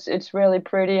Baltimore is, it's really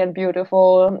pretty and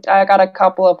beautiful. I got a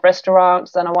couple of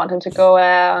restaurants and I want him to go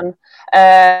on.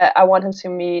 I want him to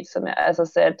meet some, as I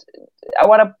said,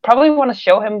 probably want to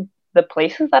show him the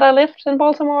places that I lived in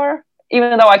Baltimore.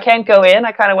 Even though I can't go in,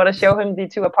 I kind of want to show him the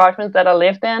two apartments that I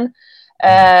lived in.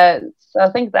 So I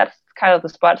think that's kind of the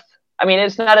spots. I mean,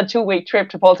 it's not a 2 week trip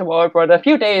to Baltimore, but a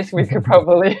few days we could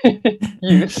probably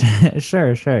use.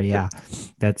 Sure, yeah.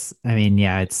 I mean,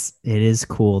 yeah, it is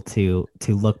cool to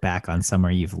look back on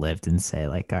somewhere you've lived and say,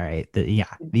 like, all right,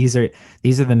 yeah, these are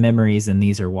the memories, and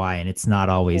these are why. And it's not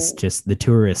always just the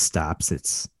tourist stops.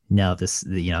 It's no, this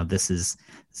is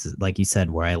like you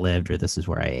said, where I lived, or this is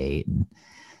where I ate, and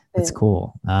it's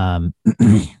cool.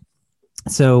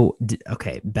 So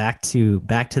okay, back to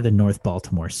the North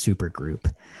Baltimore super group.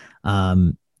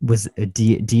 Was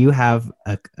do you have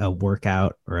a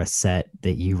workout or a set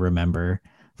that you remember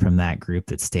from that group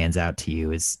that stands out to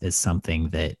you as something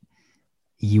that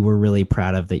you were really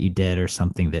proud of that you did, or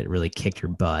something that really kicked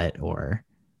your butt? Or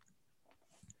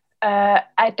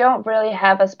I don't really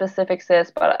have a specific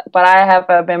sis, but I have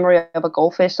a memory of a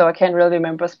goldfish, so I can't really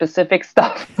remember specific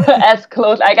stuff as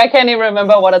close. Like, I can't even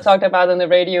remember what I talked about on the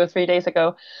radio 3 days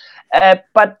ago.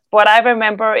 But what I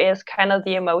remember is kind of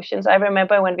the emotions. I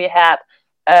remember when we had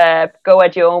go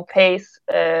at your own pace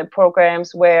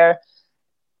programs where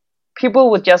people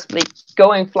would just be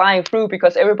going flying through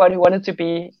because everybody wanted to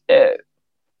be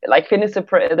like finish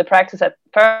the practice at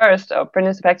first, or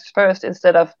finish the practice first,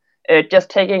 instead of just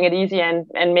taking it easy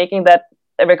and making that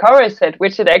a recovery set,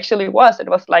 which it actually was. It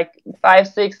was like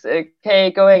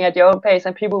 5-6K going at your own pace,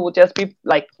 and people would just be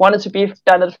like, wanted to be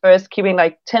done at first, keeping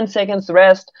like 10 seconds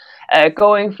rest,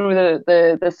 going through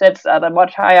the sets at a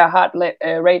much higher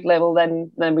rate level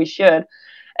than we should.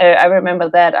 I remember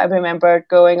that. I remember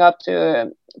going up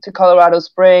to Colorado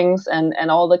Springs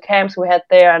and all the camps we had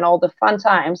there and all the fun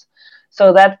times.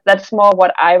 So that's more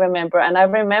what I remember. And I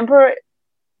remember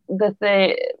that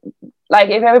like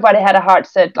if everybody had a hard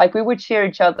set, like we would cheer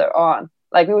each other on.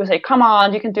 Like we would say, "Come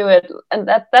on, you can do it," and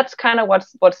that's kind of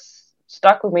what's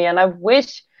stuck with me. And I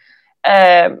wish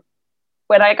um,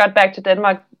 when I got back to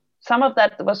Denmark, some of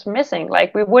that was missing.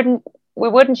 Like we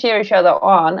wouldn't cheer each other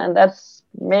on, and that's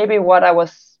maybe what I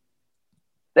was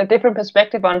a different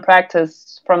perspective on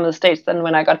practice from the States than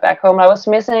when I got back home. I was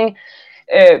missing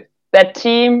that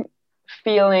team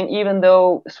feeling, even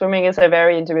though swimming is a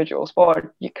very individual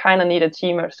sport, you kind of need a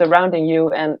team surrounding you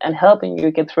and helping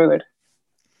you get through it.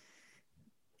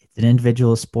 It's an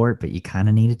individual sport, but you kind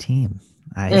of need a team.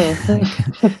 I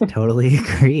Mm. totally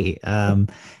agree.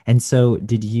 And so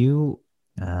did you,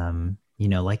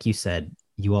 like you said,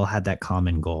 you all had that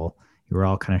common goal. You were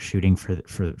all kind of shooting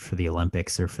for the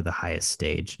Olympics or for the highest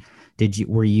stage.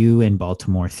 Were you in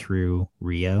Baltimore through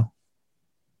Rio?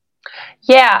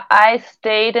 Yeah, I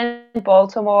stayed in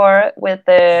Baltimore with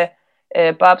the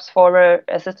Bob's former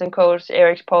assistant coach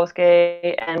Eric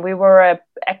Polske, and we were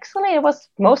actually it was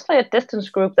mostly a distance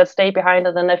group that stayed behind,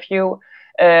 and then a few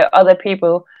other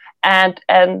people, and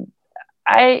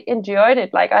I enjoyed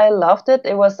it. Like I loved it.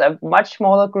 It was a much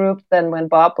smaller group than when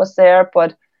Bob was there,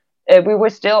 but we were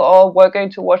still all working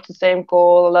towards the same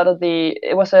goal.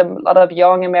 It was a lot of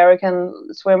young American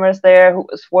swimmers there who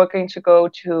was working to go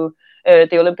to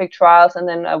the Olympic trials, and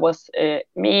then I was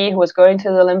me who was going to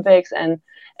the Olympics, and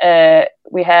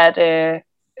we had a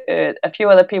few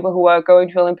other people who were going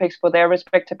to Olympics for their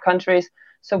respective countries.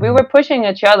 So we Mhm. were pushing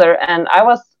each other, and I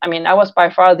was by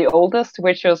far the oldest,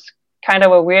 which was kind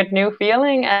of a weird new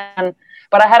feeling, and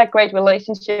but I had a great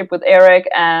relationship with Eric,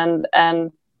 and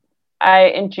I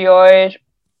enjoyed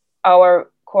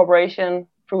our cooperation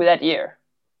through that year.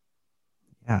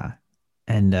 Yeah.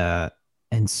 And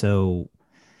and so,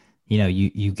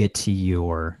 you get to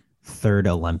your third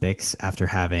Olympics after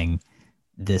having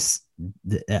this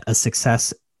a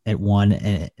success at one,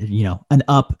 and an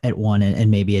up at one,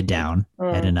 and maybe a down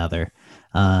at Mm. another.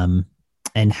 Um,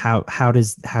 and how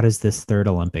does this third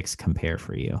Olympics compare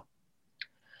for you?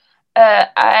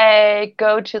 I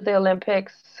go to the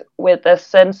Olympics with a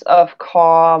sense of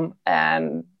calm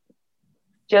and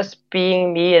just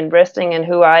being me and resting in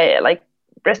who I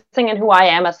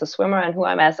am as a swimmer and who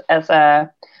I'm as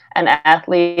an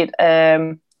athlete.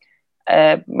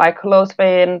 My close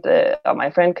friend, my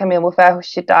friend Camille Mufa,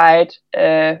 she died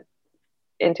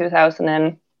in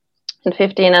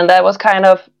 2015, and that was kind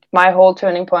of my whole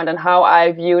turning point on how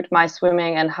I viewed my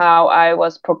swimming and how I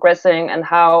was progressing and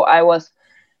how I was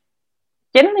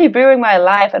generally viewing my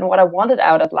life and what I wanted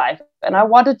out of life. And I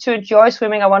wanted to enjoy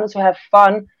swimming. I wanted to have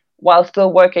fun while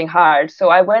still working hard. So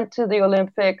I went to the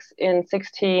Olympics in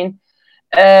 16,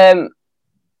 um,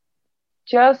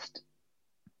 just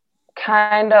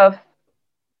kind of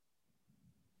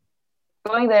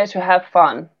going there to have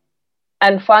fun.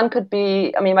 And fun could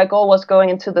be, I mean, my goal was going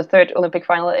into the third Olympic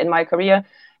final in my career,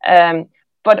 um,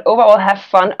 but overall have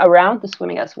fun around the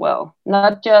swimming as well,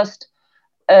 not just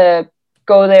uh,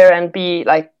 go there and be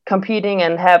like competing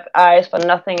and have eyes for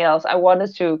nothing else. I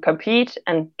wanted to compete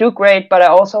and do great, but I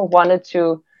also wanted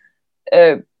to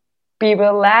uh, be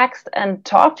relaxed and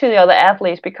talk to the other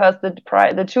athletes, because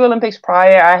the two Olympics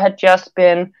prior, I had just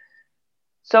been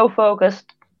so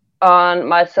focused on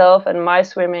myself and my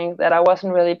swimming that I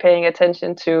wasn't really paying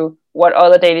attention to what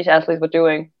other Danish athletes were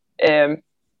doing. Um,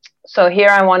 so here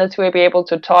I wanted to be able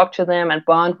to talk to them and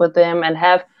bond with them and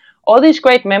have all these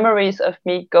great memories of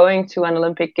me going to an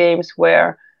Olympic Games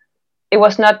where it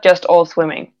was not just all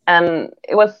swimming. And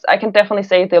I can definitely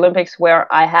say the Olympics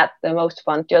where I had the most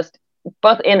fun, just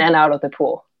both in and out of the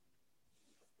pool.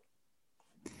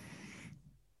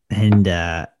 And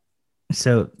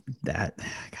so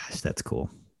gosh, that's cool.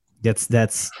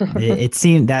 It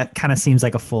seemed that kind of seems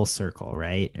like a full circle,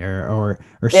 right? Or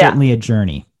Yeah. certainly a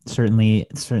journey.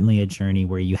 Certainly a journey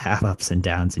where you have ups and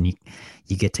downs, and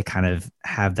you get to kind of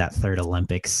have that third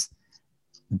Olympics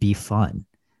be fun.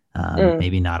 Mm.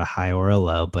 Maybe not a high or a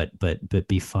low, but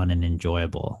be fun and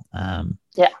enjoyable.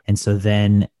 Yeah. And so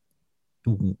then,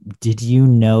 did you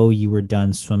know you were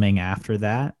done swimming after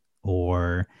that,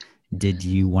 or did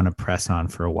you want to press on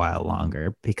for a while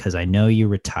longer? Because I know you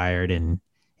retired in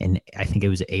I think it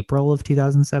was April of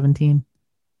 2017.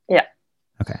 Yeah.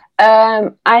 Okay.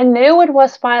 I knew it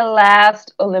was my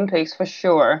last Olympics for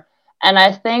sure. And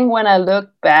I think when I look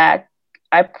back,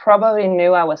 I probably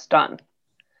knew I was done.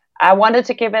 I wanted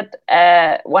to give it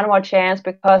one more chance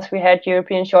because we had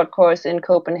European short course in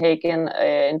Copenhagen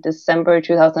in December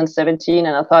 2017,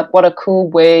 and I thought, what a cool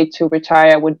way to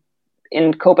retire would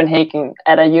in Copenhagen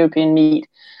at a European meet.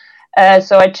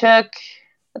 So I took,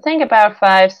 I think, about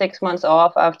 5, 6 months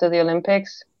off after the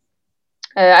Olympics.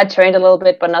 I trained a little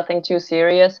bit, but nothing too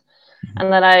serious.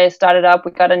 And then I started up.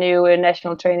 We got a new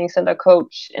national training center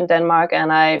coach in Denmark,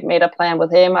 and I made a plan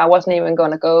with him. I wasn't even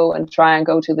going to go and try and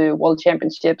go to the World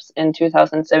Championships in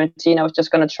 2017. I was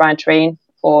just going to try and train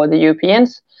for the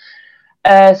Europeans.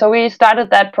 So we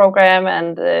started that program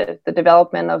and the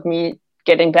development of me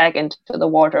getting back into the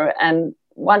water. And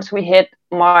once we hit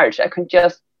March, I could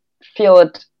just feel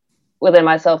it within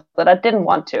myself that I didn't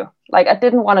want to. Like, I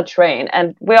didn't want to train.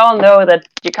 And we all know that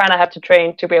you kind of have to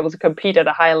train to be able to compete at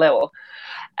a high level.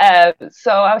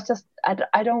 So I was just,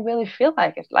 I don't really feel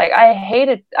like it. Like,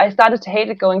 I started to hate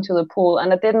it going to the pool,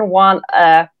 and I didn't want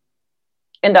to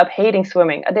end up hating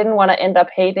swimming. I didn't want to end up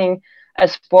hating a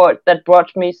sport that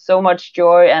brought me so much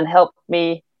joy and helped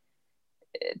me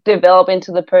develop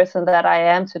into the person that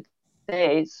I am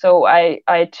today. So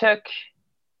I took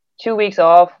 2 weeks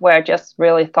off where I just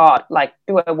really thought, like,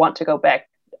 do I want to go back?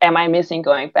 Am I missing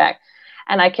going back?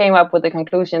 And I came up with the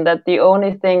conclusion that the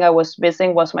only thing I was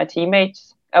missing was my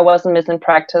teammates. I wasn't missing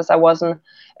practice. I wasn't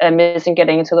missing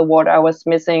getting into the water. I was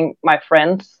missing my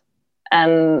friends.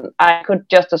 And I could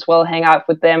just as well hang out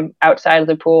with them outside of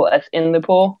the pool as in the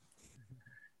pool.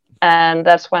 And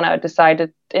that's when I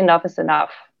decided enough is enough.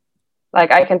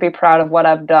 Like, I can be proud of what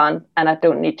I've done, and I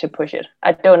don't need to push it.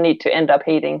 I don't need to end up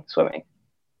hating swimming.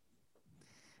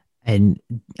 And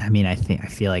I mean, I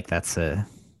feel like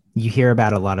you hear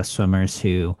about a lot of swimmers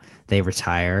who they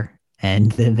retire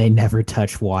and then they never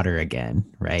touch water again,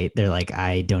 right? They're like,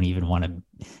 I don't even want to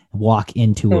walk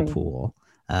into a pool,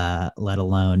 let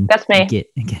alone that's me. Get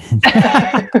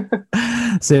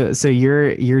So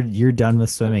you're done with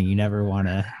swimming. You never want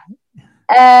to.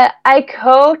 I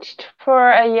coached for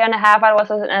a year and a half. I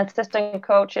was an assistant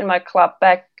coach in my club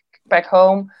back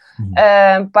home.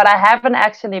 But I haven't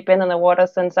actually been in the water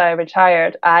since I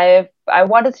retired. I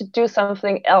wanted to do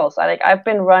something else. I've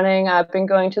been running. I've been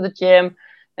going to the gym,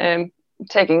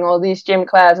 taking all these gym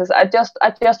classes. I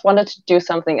just wanted to do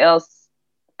something else,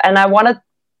 and I want to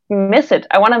miss it.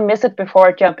 I want to miss it before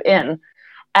I jump in,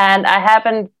 and I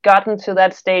haven't gotten to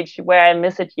that stage where I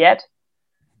miss it yet.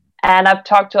 And I've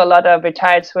talked to a lot of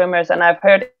retired swimmers, and I've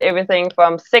heard everything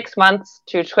from 6 months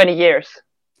to 20 years.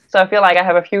 So I feel like I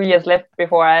have a few years left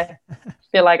before I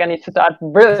feel like I need to start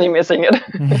really missing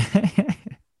it.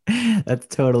 That's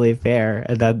totally fair.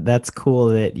 That's cool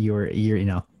that you're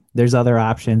there's other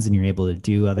options and you're able to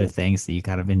do other things that you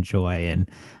kind of enjoy. And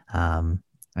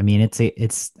I mean, I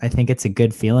think it's a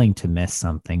good feeling to miss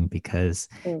something because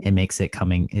it makes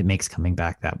coming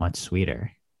back that much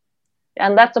sweeter.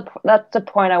 And that's the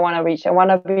point I want to reach. I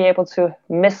want to be able to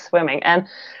miss swimming, and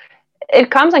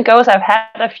it comes and goes. I've had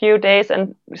a few days,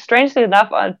 and strangely enough,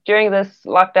 during this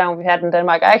lockdown we had in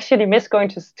Denmark, I actually missed going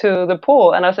to the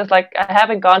pool. And I was just like, I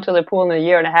haven't gone to the pool in a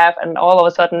year and a half, and all of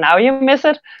a sudden now you miss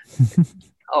it.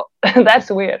 Oh, that's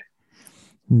weird.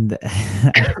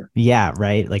 Yeah,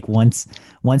 right. Like once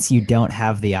you don't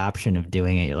have the option of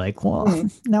doing it, you're like, well,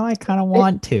 now I kind of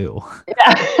want to.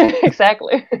 Yeah,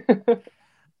 exactly.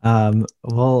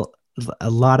 Well, a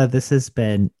lot of this has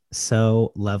been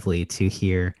so lovely to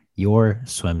hear your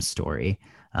swim story,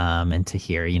 and to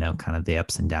hear, kind of the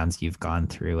ups and downs you've gone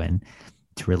through and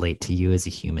to relate to you as a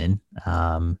human.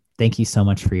 Thank you so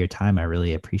much for your time. I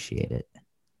really appreciate it.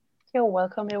 You're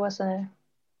welcome. It was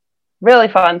really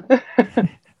fun.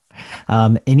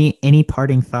 Any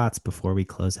parting thoughts before we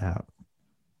close out?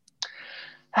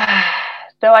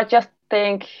 No, I just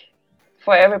think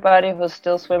for everybody who's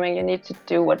still swimming, you need to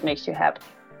do what makes you happy.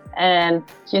 And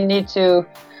you need to,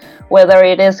 whether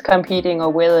it is competing or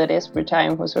whether it is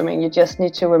retiring from swimming, you just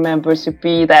need to remember to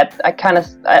be that.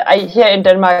 I here in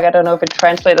Denmark, I don't know if it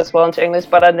translates as well into English,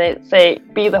 but I say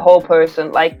be the whole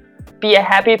person. Like, be a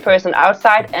happy person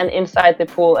outside and inside the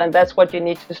pool. And that's what you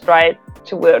need to strive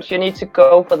towards. You need to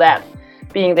go for that,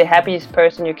 being the happiest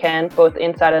person you can, both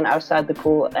inside and outside the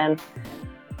pool. And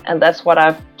that's what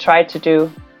I've tried to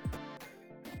do.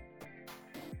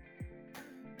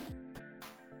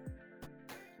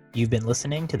 You've been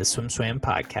listening to the Swim Swam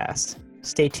podcast.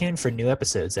 Stay tuned for new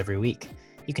episodes every week.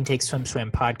 You can take Swim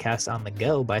Swam podcast on the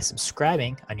go by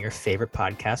subscribing on your favorite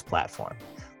podcast platform.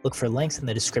 Look for links in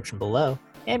the description below,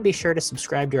 and be sure to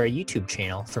subscribe to our YouTube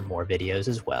channel for more videos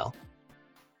as well.